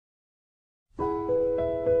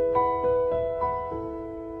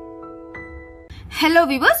Hello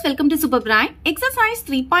viewers, welcome to Super Brain. Exercise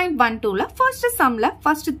 3.12 la first sum la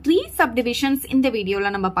first 3 subdivisions இந்த வீடியோல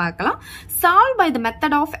நம்ம பார்க்கலாம். Solve by the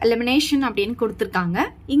method of elimination அப்படினு கொடுத்திருக்காங்க.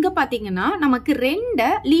 இங்க பாத்தீங்கன்னா நமக்கு ரெண்டு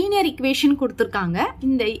linear equation கொடுத்திருக்காங்க.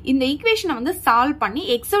 இந்த equation வந்து solve பண்ணி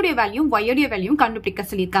x உடைய வேல்யூ y உடைய வேல்யூ கண்டுபிடிக்க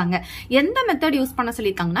சொல்லிருக்காங்க. எந்த மெத்தட் யூஸ் பண்ண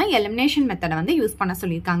சொல்லிருக்காங்கன்னா elimination மெத்தட் வந்து யூஸ் பண்ண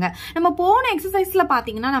சொல்லிருக்காங்க. நம்ம போன எக்ஸர்சைஸ்ல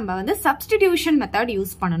பாத்தீங்கன்னா நம்ம வந்து substitution மெத்தட்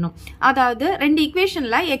யூஸ் பண்ணனும். அதாவது ரெண்டு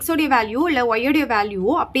equationல x உடைய வேல்யூ இல்ல y உடைய வேல்யூ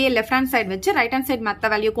அப்படியே லெஃப்ட் ஹேண்ட் சைடு வச்சு ரைட் ஹேண்ட் சைடு மத்த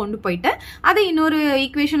வேல்யூ கொண்டு போயிட்டு அதை இன்னொரு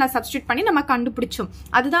ஈக்குவேஷன்ல சப்ஸ்டிட்யூட் பண்ணி நம்ம கண்டுபிடிச்சோம்.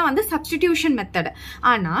 அதுதான் வந்து சப்ஸ்டிடியூஷன் மெத்தட்.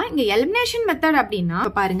 ஆனா இங்க எலிமினேஷன் மெத்தட் அப்படின்னா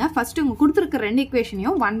பாருங்க, ஃபர்ஸ்ட் உங்க கொடுத்திருக்க ரெண்டு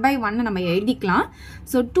ஈக்குவேஷனையும் 1 by 1 நம்ம எழுதிக்கலாம்.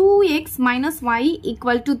 So 2x - y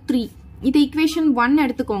 = 3. இது ஈக்குவேஷன் 1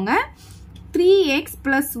 எடுத்துக்கோங்க. 3x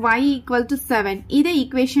plus y = 7. இதை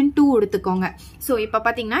equation 2 எடுத்துக்கோங்க. சோ இப்ப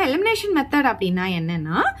பாத்தீங்கன்னா elimination method அப்படின்னா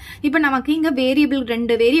என்னன்னா, இப்ப நமக்கு இங்க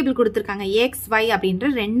ரெண்டு வேரியபிள் கொடுத்திருக்காங்க. x, y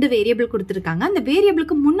அப்படின்ற ரெண்டு வேரியபிள் கொடுத்திருக்காங்க. அந்த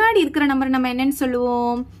வேரியபிளுக்கு முன்னாடி இருக்கிற நம்பர் நம்ம என்னன்னு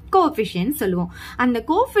சொல்லுவோம்? கோஎஃபிஷியன்ட் சொல்லுவோம். அந்த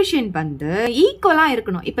கோஎஃபிஷியன்ட் வந்து ஈக்குவலா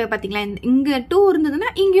இருக்கணும். இப்ப பாத்தீங்களா, இங்க 2 இருந்ததுன்னா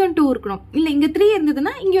இங்கேயும் 2 இருக்கணும். இல்ல இங்க 3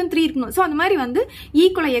 இருந்ததுன்னா இங்கேயும் 3 இருக்கணும். சோ அந்த மாதிரி வந்து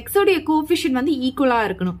ஈக்குவலா x உடைய கோஎஃபிஷியன்ட் வந்து ஈக்குவலா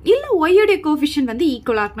இருக்கணும். இல்ல y உடைய கோஎஃபிஷியன்ட் வந்து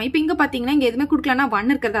ஈக்குவலா இருக்கணும். இப்ப இங்க பாத்தீங்கன்னா இங்க எதுவுமே கொடுக்கலன்னா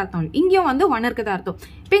 1 இருக்கிறதா அர்த்தம். இங்கேயும் வந்து 1 இருக்கிறதா அர்த்தம்.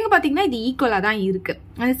 இப்ப இங்க பாத்தீங்கன்னா இது ஈக்குவலா தான் இருக்கு.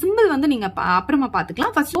 அந்த சிம்பிள் வந்து நீங்க அப்புறமா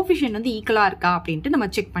பாத்துக்கலாம். ஃபர்ஸ்ட் கோஎஃபிஷியன்ட் வந்து ஈக்குவலா இருக்கா அப்படின்ட்டு நம்ம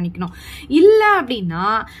செக் பண்ணிக்கணும். இல்ல அப்படின்னா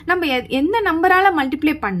நம்ம எந்த நம்பரால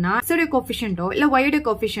மல்டிப்ளை பண்ணா x உடைய கோஎஃபிஷியன்ட்டோ இல்ல y உடைய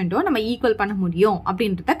கோஎஃபிஷியன்ட் நம்ம ஈக்குவல் பண்ண முடியும்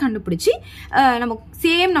அப்படின்றத கண்டுபிடிச்சு நம்ம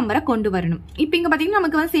சேம் நம்பரை கொண்டு வரணும். இப்ப இங்க பாத்தீங்கன்னா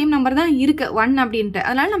நமக்கு வந்து சேம் நம்பர் தான் இருக்கு 1 அப்படின்ட்டு.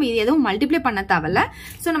 அதனால நம்ம இது எதுவும் மல்டிப்ளை பண்ண தேவையில்ல.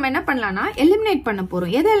 சோ நம்ம என்ன பண்ணலாம்னா எலிமினேட் பண்ண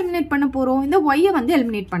போறோம். எதை எலிமினேட் பண்ண போறோம்? இந்த y வந்து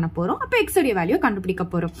எலிமினேட் பண்ண போறோம். அப்ப x உடைய வேல்யூ கண்டுபிடிக்க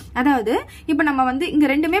போறோம். அதாவது இப்ப நம்ம வந்து இங்க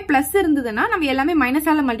ரெண்டுமே பிளஸ் இருந்ததுன்னா நம்ம எல்லாமே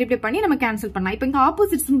மைனஸால மல்டிப்ளை பண்ணி நம்ம கேன்சல் பண்ணலாம். இப்ப இங்க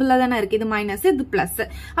ஆப்போசிட் சிம்பிளா தானே இருக்கு. இது மைனஸ், இது பிளஸ்.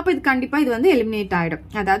 அப்ப இது கண்டிப்பா இது வந்து எலிமினேட் ஆயிடும்.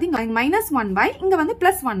 அதாவது இங்க -1y, இங்க வந்து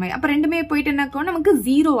 +1y. அப்ப ரெண்டுமே போயிட்டு என்ன நமக்கு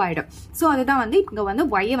 0 ஆயிடும். சோ அதுதான் வந்து இங்க வந்து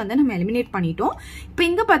y வந்து நம்ம எலிமினேட் பண்ணிட்டோம். இப்போ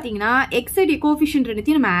இங்க பாத்தீங்கன்னா x உடைய கோஎஃபிஷியன்ட்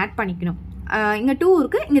ரெண்டுத்தையும் நம்ம ஆட் பண்ணிக்கணும். இங்க 2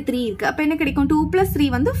 இருக்கு, இங்க 3 இருக்கு. அப்ப என்ன கிடைக்கும்? 2 + 3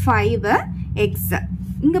 வந்து 5x.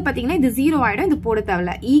 இங்க பாத்தீங்கன்னா இது 0 ஆயிடும். இது போட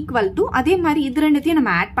தேவையில்ல. ஈக்குவல் டு அதே மாதிரி இது ரெண்டுத்தையும்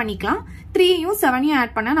நம்ம ஆட் பண்ணிக்கலாம். 3யும் 7யும்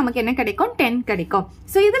ஆட் பண்ணா நமக்கு என்ன கிடைக்கும்? 10 கிடைக்கும்.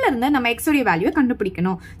 சோ இதுல இருந்து நம்ம x உடைய வேல்யூவை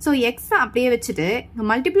கண்டுபிடிக்கணும். சோ x அப்படியே வச்சுட்டு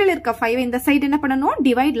மல்டிப்ளைல இருக்க 5 இந்த சைடு என்ன பண்ணணும்?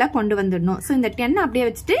 டிவைட்ல கொண்டு வந்துடணும். சோ இந்த 10 அப்படியே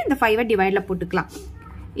வச்சுட்டு இந்த 5 டிவைட்ல போட்டுக்கலாம்.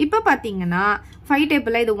 இப்ப பாத்தீங்கன்னா 5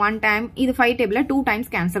 டேபிள்ல இது 1 டைம், இது 5 டேபிள்ல 2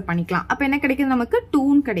 டைம்ஸ் கேன்சல் பண்ணிக்கலாம். அப்ப என்ன கிடைக்குது? நமக்கு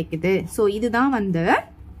 2 கிடைக்குது. சோ இதுதான் வந்து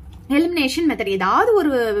எலிமினேஷன் மெத்தட். ஏதாவது ஒரு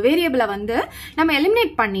வேரியபிளை வந்து நம்ம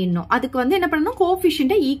எலிமினேட் பண்ணிடணும். அதுக்கு வந்து என்ன பண்ணணும்?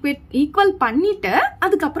 கோஎஃபிஷியன்ட்டை ஈக்குவல் பண்ணிட்டு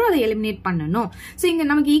அதுக்கப்புறம் அதை எலிமினேட் பண்ணணும். சோ இங்க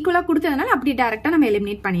நமக்கு ஈக்குவலா கொடுத்ததுனால அப்படி டைரக்டா நம்ம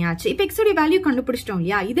எலிமினேட் பண்ணியாச்சு. இப்ப x உடைய வேல்யூ கண்டுபிடிச்சிட்டோம்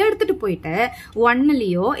இல்லையா? இதை எடுத்துட்டு போயிட்டு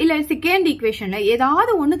 1லயோ இல்ல செகண்ட் ஈக்குவேஷன்ல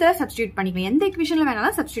ஏதாவது ஒண்ணுல சப்ஸ்டிடியூட் பண்ணிக்கலாம். எந்த ஈக்குவேஷன்ல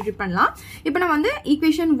வேணாலும் சப்ஸ்டிடியூட் பண்ணலாம். இப்ப நான் வந்து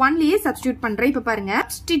ஈக்குவேஷன் 1லயே சப்ஸ்டிடியூட் பண்றேன். இப்ப பாருங்க,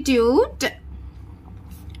 substitute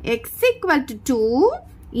x = 2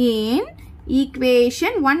 in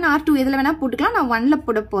equation 1 or 2 எதுல வேணா போட்டுக்கலாம். நான் 1ல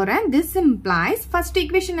போட போறேன். This implies first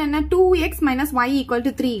equation என்ன? 2x - y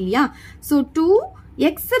 = 3 இல்லையா? So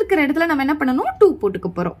 2x இருக்கிற இடத்துல நம்ம என்ன பண்ணணும்? 2 போட்டுக்க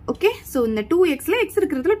போறோம். ஓகே, சோ இந்த 2xல x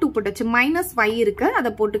இருக்கிற இடத்துல 2 போட்டுச்சு. -y இருக்கு,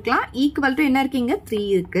 அதை போட்டுக்கலாம். ஈக்குவல் டு என்ன இருக்கு? இங்க 3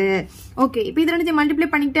 இருக்கு. ஓகே, இப்போ இது ரெண்டையும் மல்டிப்ளை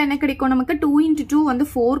பண்ணிட்டா என்ன கிடைக்கும்? நமக்கு 2 × 2 வந்து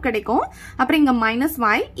 4 கிடைக்கும். அப்புறம் இங்க -y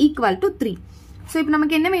 = 3. சோ இப்போ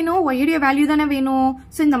நமக்கு என்ன வேணும்? y உடைய வேல்யூ தானே வேணும்.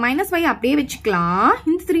 சோ இந்த -y அப்படியே வச்சுக்கலாம்.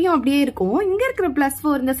 இந்த 3யும் அப்படியே இருக்கும். இங்க இருக்கிற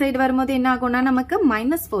 +4 இந்த சைடு வரும்போது என்ன ஆகும்னா நமக்கு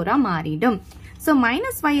 -4ஆ மாறிடும். சோ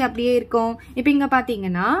 -y அப்படியே இருக்கும். இப்போ இங்க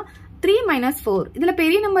பாத்தீங்கன்னா 3 - 4, இதுல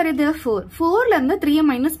பெரிய நம்பர் எது? 4. 4ல இருந்து 3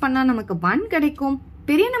 மைனஸ் பண்ணா நமக்கு 1 கிடைக்கும்.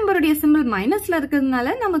 பெரிய நம்பருடைய சிம்பிள் மைனஸ்ல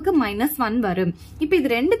இருக்கிறதுனால நமக்கு -1 வரும். இப்ப இது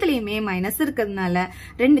ரெண்டுத்துலயுமே மைனஸ் இருக்கிறதுனால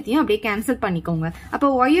ரெண்டுத்தையும் அப்படியே கேன்சல் பண்ணிக்கோங்க. அப்ப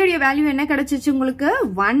y உடைய வேல்யூ என்ன கிடைச்சிச்சு? உங்களுக்கு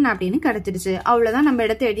 1 அப்படின்னு கிடைச்சிடுச்சு. அவ்வளவுதான், நம்ம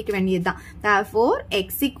எடுத்து எழுதிக்க வேண்டியதுதான். Therefore x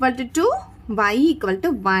 = 2, y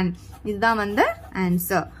 = 1. இதுதான் வந்து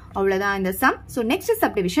ஆன்சர். அவ்வளவுதான் இந்த சம். சோ நெக்ஸ்ட்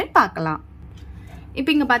சப்டிவிஷன் பார்க்கலாம். இப்ப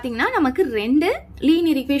இங்க பாத்தீங்கன்னா நமக்கு ரெண்டு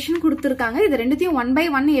லீனியர் ஈக்குவேஷன் கொடுத்திருக்காங்க. இது ரெண்டுத்தையும் 1 by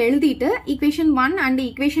 1 எழுதிட்டு ஈக்குவேஷன் 1 அண்ட்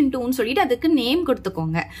ஈக்குவேஷன் 2ன்னு சொல்லிட்டு அதுக்கு நேம்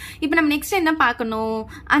கொடுத்துக்கோங்க. இப்ப நம்ம நெக்ஸ்ட் என்ன பார்க்கணும்?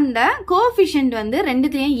 அந்த கோஎஃபிஷியன்ட் வந்து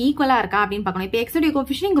ரெண்டுத்தையும் ஈக்குவலா இருக்கா அப்படின்னு பார்க்கணும். இப்ப x உடைய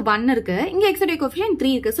கோஎஃபிஷியன்ட் இங்க 1 இருக்கு, இங்க x உடைய கோஎஃபிஷியன்ட்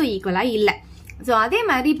 3 இருக்கு. சோ ஈக்குவலா இல்ல. சோ அதே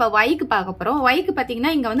மாதிரி இப்ப yக்கு பார்க்க போறோம். yக்கு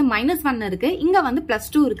பாத்தீங்கன்னா இங்க வந்து -1 இருக்கு, இங்க வந்து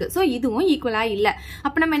 +2 இருக்கு. சோ இதுவும் ஈக்குவலா இல்ல.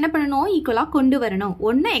 அப்ப நம்ம என்ன பண்ணணும்? ஈக்குவலா கொண்டு வரணும்.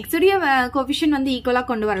 ஒன்னு x உடைய கோஎஃபிஷியன்ட் வந்து ஈக்குவலா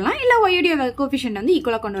கொண்டு வரலாம், இல்ல y உடைய கோஎஃபிஷியன்ட் வந்து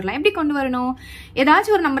ஈக்குவலா கொண்டு வரலாம். எப்படி கொண்டு வரணும்?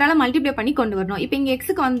 ஏதாச்சும் ஒரு நம்பரால மல்டிப்ளை பண்ணி கொண்டு வரணும். இப்ப இங்க x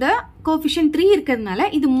க்கு வந்து கோஎஃபிஷியன்ட் 3 இருக்கிறதுனால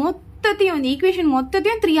இது மொத்தத்தையும் இந்த ஈக்குவேஷன்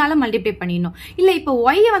மொத்தத்தையும் 3 ஆல மல்டிப்ளை பண்ணிடணும். இல்ல இப்போ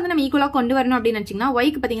y வந்து நம்ம ஈக்குவலா கொண்டு வரணும் அப்படின்னு நினைச்சீங்கன்னா y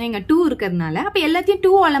க்கு பாத்தீங்கன்னா இங்க 2 இருக்கிறதுனால அப்ப எல்லாத்தையும்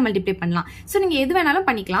 2 ஆல மல்டிப்ளை பண்ணலாம். சோ நீங்க எது வேணாலும்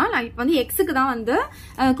பண்ணிக்கலாம். நான் இப்போ வந்து x க்கு தான் வந்து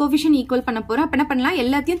கோஎஃபிஷியன்ட் ஈக்குவல் பண்ண போறேன். அப்ப என்ன பண்ணலாம்,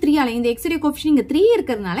 எல்லாத்தையும் 3 ஆல, இந்த x உடைய கோஎஃபிஷியன்ட் இங்க 3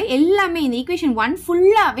 இருக்கிறதுனால எல்லாமே இந்த ஈக்குவேஷன் 1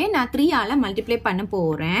 ஃபுல்லாவே நான் 3 ஆல மல்டிப்ளை பண்ண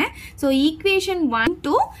போறேன். சோ ஈக்குவேஷன் 1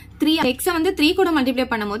 to 3 x வந்து 3 கூட மல்டிப்ளை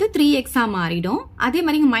பண்ணும்போது 3x ஆ மாறிடும். அதே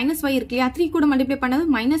மாதிரி இங்க -y இருக்கு இல்லையா, 3 கூட மல்டிப்ளை பண்ணது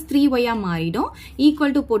 -3y ஆ மாறிடும்.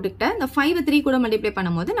 ஈக்குவல் டு போட்டுக்கிட்ட இந்த 5 3 கூட மல்டிப்ளை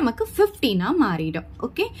பண்ணும்போது நமக்கு 15 ஆ மாறிடும்.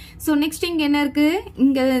 ஓகே, சோ நெக்ஸ்ட் இங்க என்ன இருக்கு,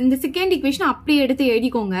 இங்க இந்த செகண்ட் ஈக்குவேஷன் அப்படியே எடுத்து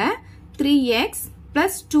எழுதிக்கோங்க. 3x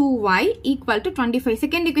plus 2y equal to 25.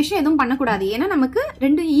 Second equation எதுவும் பண்ணக்கூடாது, ஏன்னா நமக்கு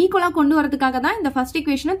ரெண்டு ஈக்குவலா கொண்டு வரதுக்காக தான் இந்த ஃபர்ஸ்ட்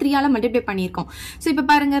ஈக்குவேஷனை 3 ஆல மல்டிப்ளை பண்ணியிருக்கோம். சோ இப்ப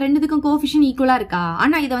பாருங்க ரெண்டுத்துக்கும் கோஎஃபிஷியன்ட் ஈக்குவலா இருக்கா,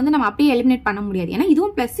 ஆனா இதை வந்து நம்ம அப்படியே எலிமினேட் பண்ண முடியாது, ஏன்னா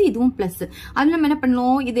இதுவும் பிளஸ் இதுவும் பிளஸ். அது நம்ம என்ன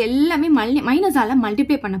பண்ணணும், இது எல்லாமே மைனஸ் ஆல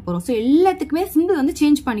மல்டிப்ளை பண்ண போறோம். சோ எல்லாத்துக்குமே சிம்பிள் வந்து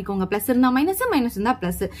சேஞ்ச் பண்ணிக்கோங்க. பிளஸ் இருந்தா மைனஸ், மைனஸ் இருந்தா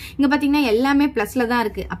பிளஸ். இங்க பாத்தீங்கன்னா எல்லாமே பிளஸ்ல தான்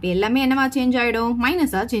இருக்கு, அப்ப எல்லாமே என்னவா சேஞ்ச் ஆயிடும்,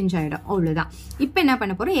 மைனஸா சேஞ்ச் ஆயிடும். அவ்வளவுதான். இப்ப என்ன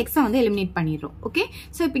பண்ண போறோம், எக்ஸ வந்து எலிமினேட் பண்ணிடுறோம். ஓகே,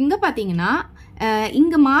 சோ இப்ப இங்க பாத்தீங்கன்னா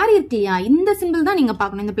இங்க மாறி இருக்கு இல்லையா, இந்த சிம்பிள் தான் நீங்க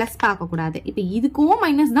பார்க்கணும், இந்த பிளஸ் பார்க்க கூடாது. இப்ப இதுக்கும்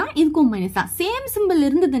மைனஸ் தான், இதுக்கும் மைனஸ் தான். சேம் சிம்பிள்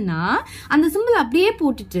இருந்ததுன்னா அந்த சிம்பிள் அப்படியே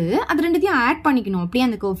போட்டுட்டு அது ரெண்டுத்தையும் ஆட் பண்ணிக்கணும். அப்படியே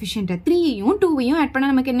அந்த கோஎஃபிஷியன்ட் 3யும் 2வையும் ஆட் பண்ணா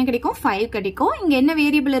நமக்கு என்ன கிடைக்கும், 5 கிடைக்கும். இங்க என்ன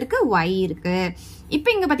வேரியபிள் இருக்கு, y இருக்கு. இப்ப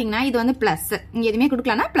இங்க பாத்தீங்கன்னா இது வந்து பிளஸ், இங்க எதுவுமே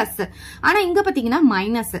கொடுக்கலன்னா பிளஸ், ஆனா இங்க பாத்தீங்கன்னா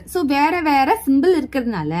மைனஸ். சோ வேற வேற சிம்பிள்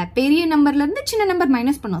இருக்கிறதுனால பெரிய நம்பர்ல இருந்து சின்ன நம்பர்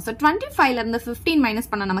மைனஸ் பண்ணும். சோ 25ல இருந்து 15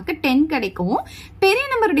 மைனஸ் பண்ணா நமக்கு 10 கிடைக்கும். பெரிய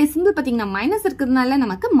நம்பருடைய சிம்பிள் பாத்தீங்கன்னா மைனஸ் இருக்கிறதுனால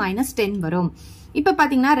நமக்கு -10 வரும். இப்ப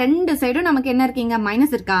பாத்தீங்கன்னா ரெண்டு சைடும் நமக்கு என்ன இருக்கீங்க,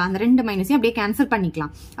 மைனஸ் இருக்கா, அந்த ரெண்டு மைனஸையும் அப்படியே கேன்சல் பண்ணிக்கலாம்.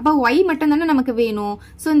 அப்ப y மட்டும் தானே நமக்கு வேணும்.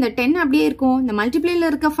 சோ இந்த 10 அப்படியே இருக்கும். இந்த மல்டிப்ளைல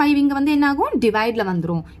இருக்க 5 இங்க வந்து என்ன ஆகும், டிவைட்ல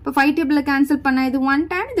வந்துரும். இப்ப 5 டேபிள்ல கேன்சல் பண்ண இது 1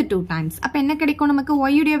 டைம், இது 2 டைம்ஸ். அப்ப என்ன கிடைக்கும் நமக்கு,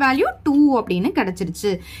 y உடைய வேல்யூ 2 அப்படின்னு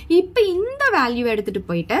கிடைச்சிருச்சு. இப்ப இந்த வேல்யூ எடுத்துட்டு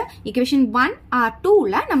போயிட்டு ஈக்குவேஷன் 1 ஆர்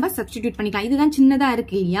 2ல நம்ம சப்ஸ்டிடியூட் பண்ணிக்கலாம். இதுதான் சின்னதா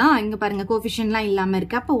இருக்கு இல்லையா, இங்க பாருங்க கோஎஃபிஷியன்ட்லாம் இல்லாம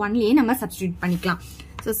இருக்கு. அப்ப 1லயே நம்ம சப்ஸ்டிடியூட் பண்ணிக்கலாம்.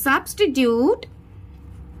 So substitute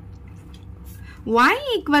y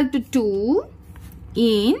equal to 2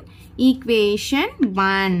 in equation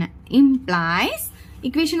 1 implies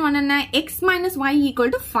equation 1 என்ன, x minus y equal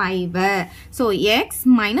to 5. so x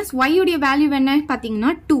minus y உடைய வேல்யூ என்ன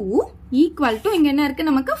பாத்தீங்கன்னா 2 equal to இங்க என்ன இருக்கு,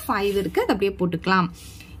 நமக்கு 5 இருக்கு. அது அப்படியே போட்டுக்கலாம்.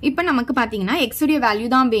 இப்ப நமக்கு பாத்தீங்கன்னா x உடைய வேல்யூ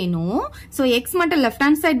தான் வேணும். சோ x மட்டும் லெஃப்ட்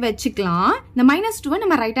ஹேண்ட் சைடு வச்சுக்கலாம். இந்த -2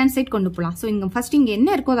 நம்ம ரைட் ஹேண்ட் சைடு கொண்டு போலாம். சோ இங்க ஃபர்ஸ்ட் இங்க என்ன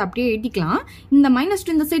இருக்கோ அதை அப்படியே எழுதிக்கலாம். இந்த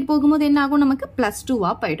 -2 இந்த சைடு போகும்போது என்ன ஆகும், நமக்கு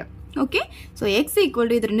 +2 போயிடும். Okay, so x equal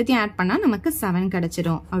to இது ரெண்டுத்தையும் ஆட் பண்ணா நமக்கு 7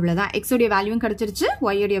 கிடைச்சிடும். அவ்வளவுதான். x உடைய வேல்யூவும் கிடைச்சிருச்சு,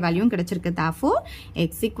 y உடைய வேல்யூவும் கிடைச்சிருக்கு. therefore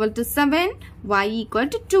x equal to 7, y equal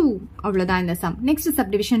to 2. அவ்வளவுதான் இந்த சம். நெக்ஸ்ட்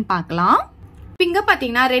சப்டிவிஷன் பார்க்கலாம். இங்க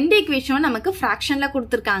பாத்தீங்கன்னா ரெண்டு ஈக்குவேஷன் நமக்கு ஃபிராக்ஷன்ல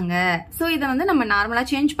கொடுத்திருக்காங்க. சோ இத வந்து நம்ம நார்மலா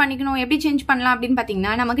சேஞ்ச் பண்ணிக்கணும். எப்படி சேஞ்ச் பண்ணலாம் அப்படின்னு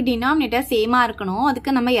பாத்தீங்கன்னா, நமக்கு டினாமினேட்டர் சேமா இருக்கணும்.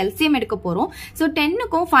 அதுக்கு நம்ம எல்சிஎம் எடுக்க போறோம். சோ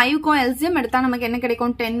 10க்கும் 5க்கும் எல்சிஎம் எடுத்தா நமக்கு என்ன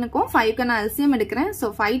கிடைக்கும், 10க்கும் 5க்கு நான் எல்சிஎம் எடுக்கிறேன். சோ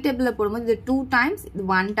 5 டேபிள்ல போடும்போது இது 2 டைம்ஸ், இது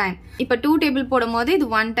 1 டைம். இப்ப 2 டேபிள் போடும்போது இது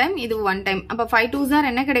 1 டைம், இது 1 டைம். அப்ப 5 2s ஆர்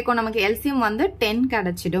என்ன கிடைக்கும், நமக்கு எல்சிஎம் வந்து 10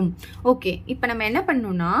 கிடைச்சிடும். ஓகே, இப்ப நம்ம என்ன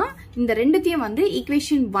பண்ணணும்னா இந்த ரெண்டுத்தையும் வந்து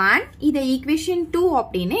ஈக்குவேஷன் 1 இத ஈக்குவேஷன் 2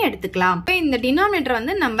 அப்படின்னு எடுத்துக்கலாம். இப்ப இந்த டினாமினேட்டர்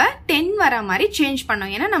வந்து நம்ம 10 வர மாதிரி சேஞ்ச்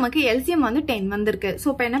பண்ணோம். ஏன்னா நமக்கு எல்சிஎம் வந்து 10 வந்திருக்கு. சோ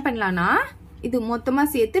இப்ப என்ன பண்ணலாம்னா இது மொத்தமா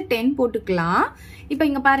சேர்த்து 10 போட்டுக்கலாம். இப்ப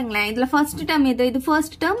இங்க பாருங்களேன், இதுல ஃபர்ஸ்ட் டேர்ம் இது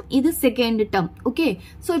ஃபர்ஸ்ட் டேர்ம், இது செகண்ட் டேர்ம். ஓகே,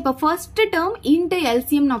 சோ இப்ப ஃபர்ஸ்ட் டேர்ம் இன்டு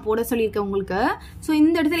எல்சிஎம் நான் போட சொல்லியிருக்கேன் உங்களுக்கு. சோ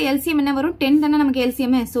இந்த இடத்துல எல்சிஎம் என்ன வரும், 10 தானே நமக்கு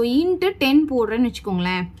எல்சிஎம். சோ இன்டு 10 போடுறேன்னு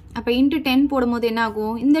வச்சுக்கோங்களேன். அப்ப இன்டு 10 போடும்போது என்ன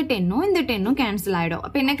ஆகும், இந்த 10ம் இந்த 10ம் கேன்சல் ஆயிடும்.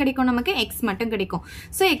 அப்ப என்ன கிடைக்கும், நமக்கு x மட்டும் கிடைக்கும்.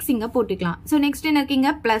 சோ x இங்க போட்டுக்கலாம். சோ நெக்ஸ்ட் என்ன இருக்கீங்க,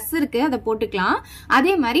 பிளஸ் இருக்கு, அதை போட்டுக்கலாம்.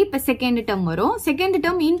 அதே மாதிரி இப்ப செகண்ட் டேர்ம் வரும். செகண்ட்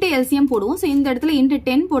டேர்ம் இன்டு எல்சிஎம் போடுவோம். சோ இந்த இடத்துல இன்டு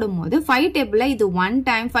 10 போடும்போது 5 டேபிள்ல இது 1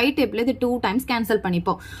 டைம், 5 டேபிள்ல இது 2 டைம்ஸ் கேன்சல்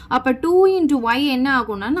பண்ணிப்போம். அப்ப 2 into y என்ன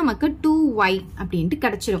ஆகும்னா நமக்கு 2y அப்படின்ட்டு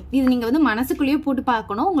கிடைச்சிடும். இது நீங்க வந்து மனசுக்குள்ளேயே போட்டு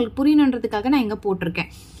பார்க்கணும், உங்களுக்கு புரியணுன்றதுக்காக நான் இங்க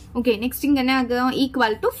போட்டிருக்கேன். ஓகே, நெக்ஸ்ட் இங்க என்ன ஆகும்,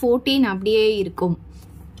 ஈக்குவல் டு 14 அப்படியே இருக்கும்.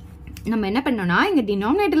 நம்ம என்ன பண்ணோம்னா இங்க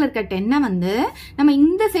டினாமினேட்டர்ல இருக்க 10 வந்து நம்ம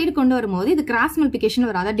இந்த சைடு கொண்டு வரும்போது இது கிராஸ் மல்டிபிகேஷன்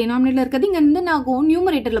வரும். அதாவது டினாமினேட்டர்ல இருக்கிறது இங்க இருந்து என்ன ஆகும்,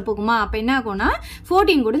 நியூமரேட்டர்ல போகுமா. அப்ப என்ன ஆகும்னா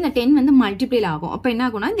 14 கூட இந்த 10 வந்து மல்டிப்ளை ஆகும். அப்ப என்ன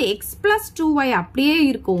ஆகும்னா இந்த x plus 2y அப்படியே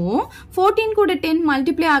இருக்கும். 14 கூட 10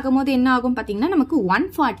 மல்டிப்ளை ஆகும் போது என்ன ஆகும் பாத்தீங்கன்னா நமக்கு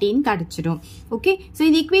 114 கிடைச்சிடும். ஓகே, சோ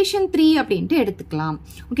இது ஈக்குவேஷன் 3 அப்படின்ட்டு எடுத்துக்கலாம்.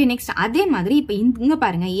 ஓகே, நெக்ஸ்ட் அதே மாதிரி இப்ப இங்க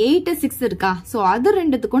பாருங்க 8 6 இருக்கா. சோ அது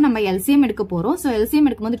ரெண்டுத்துக்கும் நம்ம எல்சிஎம் எடுக்க போறோம். சோ எல்சிஎம்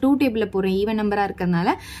எடுக்கும்போது 2 டேபிள்ல போறோம், ஈவன் நம்பரா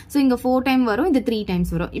இருக்கறனால. சோ இங்க இங்க 4 டைம் வரும், இது 3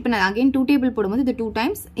 டைம்ஸ் வரும். இப்போ நான் அகைன் 2 டேபிள் போடும்போது இது 2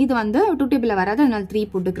 டைம்ஸ், இது வந்து 2 டேபிள்ல வராது, அதனால 3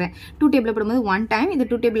 போட்டுக்கிறேன். 2 டேபிள் போடும்போது 1 டைம், இது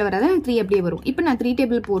 2 டேபிள்ல வராது, 3 அப்படியே வரும். இப்போ நான் 3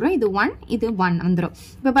 டேபிள் போடுறேன், இது 1, இது 1 வந்துரும்.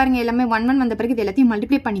 இப்போ பாருங்க எல்லாமே 1 1 வந்த பிறகு இது எல்லாத்தையும்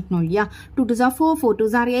மல்டிப்ளை பண்ணிக்கணும் இல்லையா? 2 2s are 4, 4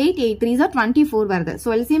 2s are 8, 8 3s are 24 வருது. ஸோ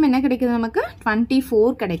எல்சிஎம் என்ன கிடைக்குது நமக்கு?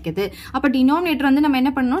 24 கிடைக்குது. அப்போ டினாமினேட்டர் வந்து நம்ம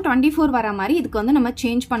என்ன பண்ணணும்? 24 வர மாதிரி இதுக்கு வந்து நம்ம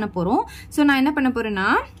சேஞ்ச் பண்ண போறோம். ஸோ நான் என்ன பண்ண போறேன்னா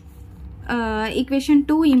ஈக்குவேஷன்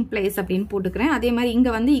 2 இம்ப்ளைஸ் அப்படின்னு போட்டுக்கிறேன். அதே மாதிரி இங்க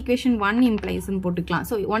வந்து ஈக்குவேஷன் 1 இம்ப்ளைஸ்ன்னு போட்டுக்கலாம்.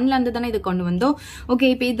 ஸோ 1ல இருந்து தானே இது கொண்டு வந்தோம். ஓகே,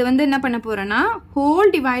 இப்போ இது வந்து என்ன பண்ண போறேன்னா ஹோல்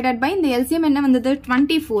டிவைடட் பை இந்த எல்சிஎம் என்ன வந்தது?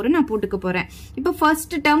 24 நான் போட்டுக்க போறேன். இப்போ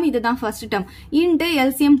ஃபர்ஸ்ட் டேர்ம் இதுதான் ஃபர்ஸ்ட் டேர்ம் இன்ட்டு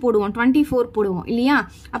எல்சிஎம் போடுவோம், 24 போடுவோம் இல்லையா?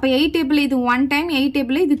 அப்போ 8 டேபிள் இது 1 டைம், 8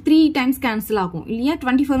 டேபிள் இது 3 டைம்ஸ் கேன்சல் ஆகும் இல்லையா?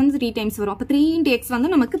 24 வந்து 3 டைம்ஸ் வரும். அப்போ 3 இன்ட்டு எக்ஸ்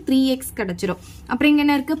வந்து நமக்கு 3x கிடைச்சிரும். அப்புறம் இங்க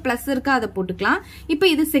என்ன இருக்கு? பிளஸ் இருக்கு, அதை போட்டுக்கலாம். இப்போ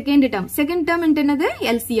இது செகண்ட் டேர்ம். செகண்ட் டேர்ம் என்னது?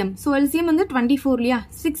 எல்சிஎம். ஸோ எல்சிஎம் வந்து 24 இல்லையா?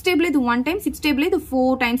 6 டேபிள் இது 1 டைம், 6 டேபிள் இது 4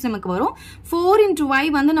 டைம்ஸ் நமக்கு வரும். 4 into y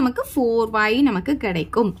வந்து நமக்கு 4y நமக்கு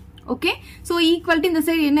கிடைக்கும். ஓகே, சோ ஈக்குவல் டு இந்த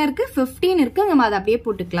சைடு என்ன இருக்கு? 15 இருக்கு, நம்ம அதை அப்படியே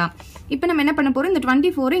போட்டுக்கலாம். இப்போ நம்ம என்ன பண்ண போறோம்? இந்த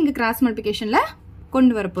 24 இங்க கிராஸ் மல்டிபிகேஷன்ல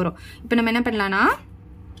கொண்டு வர போறோம். இப்போ நம்ம என்ன பண்ணலாம்னா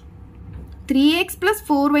 3x plus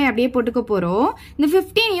 4y அப்படியே போட்டுக்க போறோம். இந்த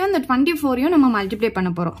 15யும் இந்த 24யும் நம்ம மல்டிப்ளை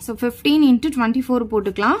பண்ண போறோம். ஸோ 15 into 24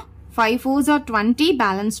 போட்டுக்கலாம். 5 4s are 20,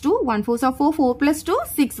 balance 2, 1 4s are 4, 4 plus 2,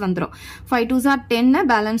 6 வந்துரும். 5 2s are 10,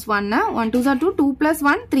 balance 1, 1 2s are 2, 2 plus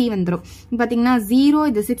 1, 3 வந்துரும். பாத்தீங்கன்னா 0,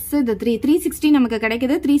 இது 6, இது 3, 360 நமக்கு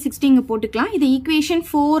கிடைக்குது. 360 இங்க போட்டுக்கலாம். இது ஈக்குவேஷன்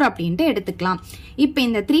 4 அப்படின்ட்டு எடுத்துக்கலாம். இப்போ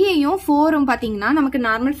இந்த 3ஐயும் 4ம் பாத்தீங்கன்னா நமக்கு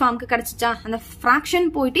நார்மல் ஃபார்முக்கு கிடைச்சிச்சா? அந்த ஃபிராக்ஷன்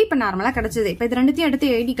போயிட்டு இப்போ நார்மலா கிடைச்சது. இப்போ இது ரெண்டுத்தையும்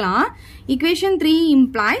எடுத்து எழுதிக்கலாம். Equation 3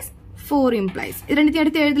 implies 4 implies. இது ரெண்டுத்தையும்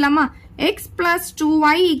எடுத்து எழுதலாமா? x plus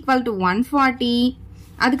 2y equal to 140.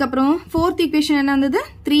 அதுக்கப்புறம் ஃபோர்த் ஈக்குவேஷன் என்ன வந்தது?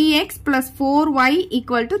 3x plus 4y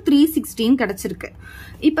equal to 316 கிடைச்சிருக்கு.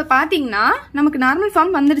 இப்ப பாத்தீங்கன்னா நமக்கு நார்மல்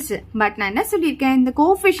ஃபார்ம் வந்துருச்சு. பட் நான் என்ன சொல்லியிருக்கேன்? இந்த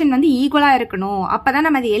கோஎஃபிஷியன்ட் வந்து ஈக்குவலா இருக்கணும், அப்பதான்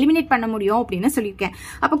நம்ம அதை எலிமினேட் பண்ண முடியும் அப்படின்னு சொல்லியிருக்கேன்.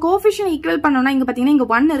 அப்ப கோஎஃபிஷியன்ட் ஈக்குவல் பண்ணோம்னா இங்க பாத்தீங்கன்னா இங்க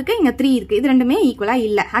 1 இருக்கு, இங்க 3 இருக்கு, இது ரெண்டுமே ஈக்குவலா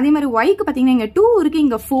இல்ல. அதே மாதிரி yக்கு பாத்தீங்கன்னா இங்க 2 இருக்கு,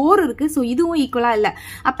 இங்க 4 இருக்கு. சோ இதுவும் ஈக்குவலா இல்ல.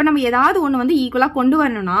 அப்ப நம்ம ஏதாவது ஒண்ணு வந்து ஈக்குவலா கொண்டு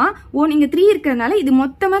வரணும்னா இங்க 3 இருக்கிறதுனால இது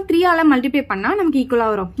மொத்தமா 3 ஆல மல்டிப்ளை பண்ணா நமக்கு ஈக்குவலா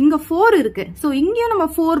வரும். இங்க 4 இருக்கு, சோ இங்கேயும் நம்ம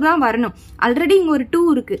 4 தான் வரணும். ஆல்ரெடி இங்க ஒரு 2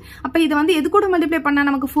 இருக்கு. அப்ப இது வந்து எது கூட மல்டிப்ளை பண்ணா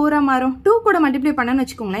நமக்கு 4 ஆ மாறும்? 2 கூட மல்டிப்ளை பண்ணான்னு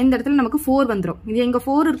வச்சுக்கோங்களேன். இந்த இடத்துல நமக்கு 4 வந்துரும். இது எங்க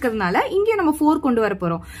 4 இருக்கிறதுனால இங்கே நம்ம 4 கொண்டு வர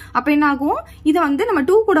போறோம். அப்ப என்ன ஆகும்? இதை வந்து நம்ம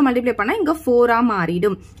 2 கூட மல்டிப்ளை பண்ணா இங்க 4 ஆ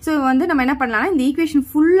மாறிடும். சோ வந்து நம்ம என்ன பண்ணலாம்? இந்த ஈக்குவேஷன்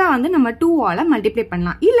ஃபுல்லா வந்து நம்ம 2 ஆல மல்டிப்ளை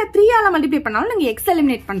பண்ணலாம். இல்ல 3 ஆல மல்டிப்ளை பண்ணாலும் நீங்க x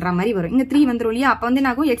எலிமினேட் பண்ற மாதிரி வரும். இங்க 3 வந்துரும் இல்லையா? அப்ப வந்து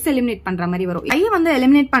என்ன ஆகும்? x எலிமினேட் பண்ற மாதிரி வரும். I வந்து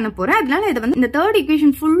எலிமினேட் பண்ண போறேன். அதனால இதை வந்து இந்த தேர்ட்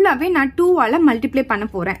ஈக்குவேஷன் ஃபுல்லாவே நான் 2 ஆல மல்டிப்ளை பண்ண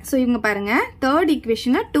போறேன். சோ இவங்க பாருங்க, தேர்ட்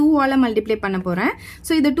ஈக்குவேஷனை 2 ஆல மல்டிப்ளை பண்ண போறேன்.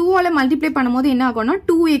 சோ இது 2 ஆல மல்டிப்ளை பண்ணும்போது என்ன ஆகும்னா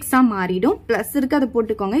 2x ஆ மாறிடும். பிளஸ் இருக்கு, அதை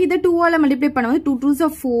போட்டுக்கோங்க. இதை 2 ஆல மல்டிப்ளை பண்ணும்போது 2 2s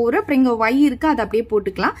are 4, அப்புறம் இங்க y இருக்கு, அதை அப்படியே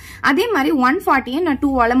போட்டுக்கலாம். அதே மாதிரி 140 நான்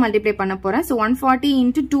 2 ஆல மல்டிப்ளை பண்ண போறேன். சோ 140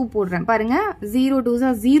 into 2 போடுறேன். பாருங்க, 0 2s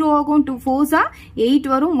are 0 ஆகும், 2 4s are 8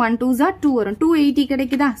 வரும், 1 2s are 2 வரும். 280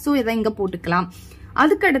 கிடைக்குதா? சோ இதை இங்க போட்டுக்கலாம்.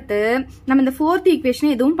 அதுக்கடுத்து நம்ம இந்த ஃபோர்த்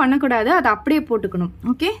ஈக்குவேஷன் எதுவும் பண்ணக்கூடாது, அதை அப்படியே போட்டுக்கணும்.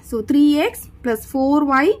 Okay, so 3x plus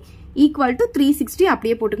 4y equal to 360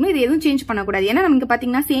 அப்படியே போட்டுக்கணும். இது எதுவும் சேஞ்ச் பண்ணக்கூடாது. ஏன்னா நமக்கு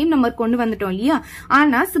பாத்தீங்கன்னா சேம் நம்பர் கொண்டு வந்துட்டோம் இல்லையா?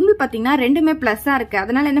 ஆனா சிம்பிள் பாத்தீங்கன்னா ரெண்டுமே பிளஸ்ஸா இருக்கு.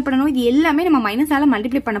 அதனால என்ன பண்ணணும்? இது எல்லாமே நம்ம மைனஸால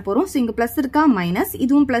மல்டிப்ளை பண்ண போறோம். சோ இங்க பிளஸ் இருக்கா, மைனஸ்,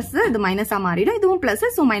 இதுவும் பிளஸ், இது மைனஸா மாறிடும், இதுவும் பிளஸ்,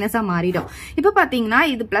 சோ மைனஸா மாறிடும். இப்ப பாத்தீங்கன்னா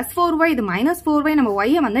இது பிளஸ் 4y, இது மைனஸ் 4y, நம்ம y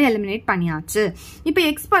வந்து எலிமினேட் பண்ணியாச்சு. இப்ப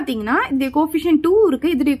x பாத்தீங்கன்னா இந்த கோஎஃபிஷியன்ட் 2 இருக்கு,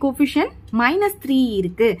 இதோட கோஎஃபிஷியன்ட் -3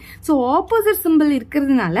 இருக்கு. சோ ஆப்போசிட் சிம்பிள்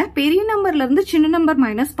இருக்கிறதுனால பெரிய நம்பர்ல இருந்து சின்ன நம்பர்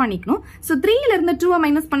மைனஸ் பண்ணிக்கணும். சோ 3ல இருந்து 2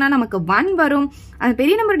 மைனஸ் பண்ணா நமக்கு 1 வரும். அது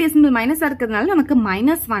பெரிய நம்பருடைய சிம்பிள் மைனஸா இருக்கிறதுனால நமக்கு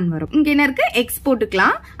 -1 வரும். இங்க என்ன இருக்கு? x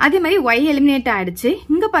போட்டுக்கலாம். அதே மாதிரி y எலிமினேட் ஆயிடுச்சு.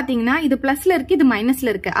 இங்க பாத்தீங்கன்னா இது பிளஸ்ல இருக்கு, இது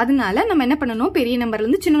மைனஸ்ல இருக்கு. அதனால நம்ம என்ன பண்ணணும்? பெரிய நம்பர்ல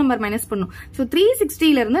இருந்து சின்ன நம்பர் மைனஸ் பண்ணணும். சோ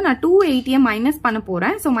 360ல இருந்து நான் 280 மைனஸ் பண்ண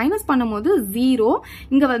போறேன். சோ மைனஸ் பண்ணும்போது 0,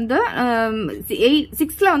 இங்க வந்து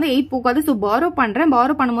 6ல வந்து 8 போகாது. சோ பாரோ பண்றேன்.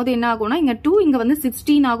 பாரோ பண்ணும்போது என்ன ஆகும்னா இங்க 2, இங்க வந்து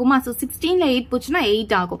 16 ஆகுமா? சோ 16ல 8 போச்சுன்னா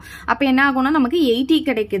 8 ஆகும். அப்ப என்ன ஆகும்னா நமக்கு 80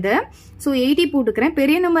 கிடைக்குது. சோ 80 போட்டுக்கிறேன்.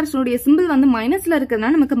 பெரிய நம்பர்ஸோட சிம்பிள் வந்து மைனஸ்ல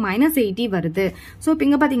இருக்கிறதுனால நமக்கு -80 வருது. சோ இப்ப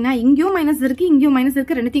இங்க பாத்தீங்கன்னா இங்கேயும் மைனஸ் இருக்கு, இங்கேயும் மைனஸ்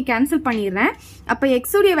இருக்கு, ரெண்டுத்தையும் கேன்சல் பண்ணிடுறேன். அப்ப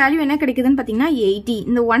x உடைய வேல்யூ என்ன கிடைக்குதுன்னு பாத்தீங்கன்னா 80.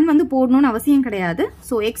 இந்த 1 வந்து போடணும்னு அவசியம் கிடையாது.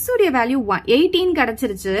 சோ x உடைய வேல்யூ 18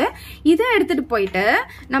 கிடைச்சிருச்சு. இதை எடுத்துட்டு போயிட்டு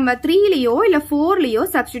நம்ம 3லயோ இல்ல 4லயோ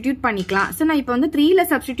சப்ஸ்டிடியூட் பண்ணிக்கலாம். சோ நான் இப்ப வந்து 3ல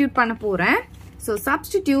சப்ஸ்டிடியூட் பண்ண போறேன். So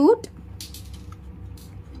substitute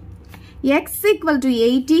x equal to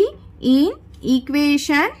 80 in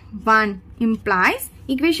equation 1 implies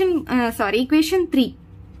equation 3.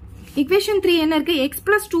 equation 3 என்ன இருக்கு x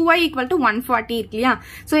plus 2y equal to 140 இருக்கு இல்லையா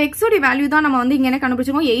சோ x உடைய வேல்யூ தான் நம்ம வந்து இங்க என்ன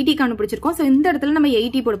கண்டுபிடிச்சிருக்கோம் 80 கண்டுபிடிச்சிருக்கோம் சோ இந்த இடத்துல நம்ம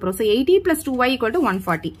 80 போட போறோம் so 80 plus 2y equal to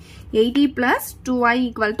 140 80 plus 2y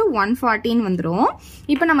equal to 140 ன்னு வந்துரும்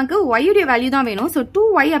இப்போ நமக்கு y உடைய வேல்யூ தான் வேணும் சோ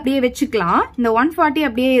 2y அப்படியே வெச்சுக்கலாம் இந்த 140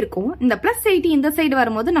 அப்படியே இருக்கும் இந்த plus 80 இந்த சைடு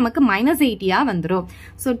வரும்போது நமக்கு minus 80 ஆ வந்துரும்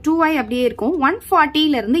சோ 2y அப்படியே இருக்கும் 140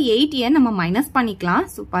 ல இருந்து 80 ஐ நம்ம மைனஸ் பண்ணிக்கலாம்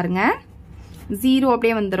சோ பாருங்க 0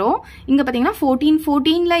 அப்படியே வந்துரும் இங்க பாத்தீங்கன்னா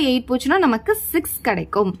 14 ல 8 போச்சுனா நமக்கு 6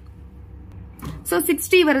 கிடைக்கும் சோ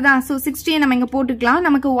 60 வருதா சோ 60 நம்ம இங்க போட்டுக்கலாம்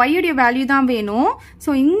நமக்கு y உடைய வேல்யூ தான் வேணும் சோ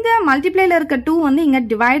இந்த மல்டிப்ளைல இருக்க 2 வந்து இங்க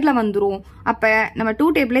டிவைட்ல வந்துரும் அப்ப நம்ம 2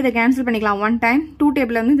 டேபிள்ல இத கேன்சல் பண்ணிக்கலாம் 1 டைம் 2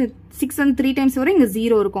 டேபிள்ல வந்து 6 வந்து 3 டைம்ஸ் வரும் இங்க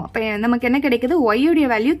 0 இருக்கும் அப்ப நமக்கு என்ன கிடைக்குது y உடைய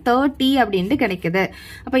வேல்யூ 30 அப்படினு கிடைக்குது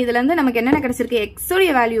அப்ப இதுல இருந்து நமக்கு என்ன கிடைச்சிருக்கு x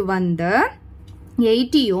உடைய வேல்யூ வந்து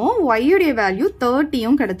 80 y உடைய வேல்யூ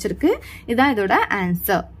 30 கிடைச்சிருக்கு இதான் இதோட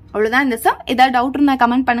ஆன்சர் அவ்வளவுதான் இந்த சம் ஏதாவது டவுட் இருந்தா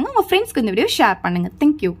கமெண்ட் பண்ணுங்க உங்க ஃப்ரெண்ட்ஸ்க்கு இந்த வீடியோ ஷேர் பண்ணுங்க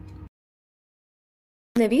Thank you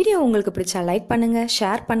இந்த வீடியோ உங்களுக்கு பிடிச்சா லைக் பண்ணுங்க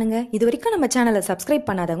ஷேர் பண்ணுங்க இதுவரைக்கும் நம்ம சேனலை சப்ஸ்கிரைப்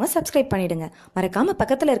பண்ணாதவங்க சப்ஸ்கிரைப் பண்ணிடுங்க மறக்காம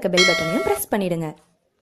பக்கத்துல இருக்க பெல் பட்டனையும் பிரஸ் பண்ணிடுங்க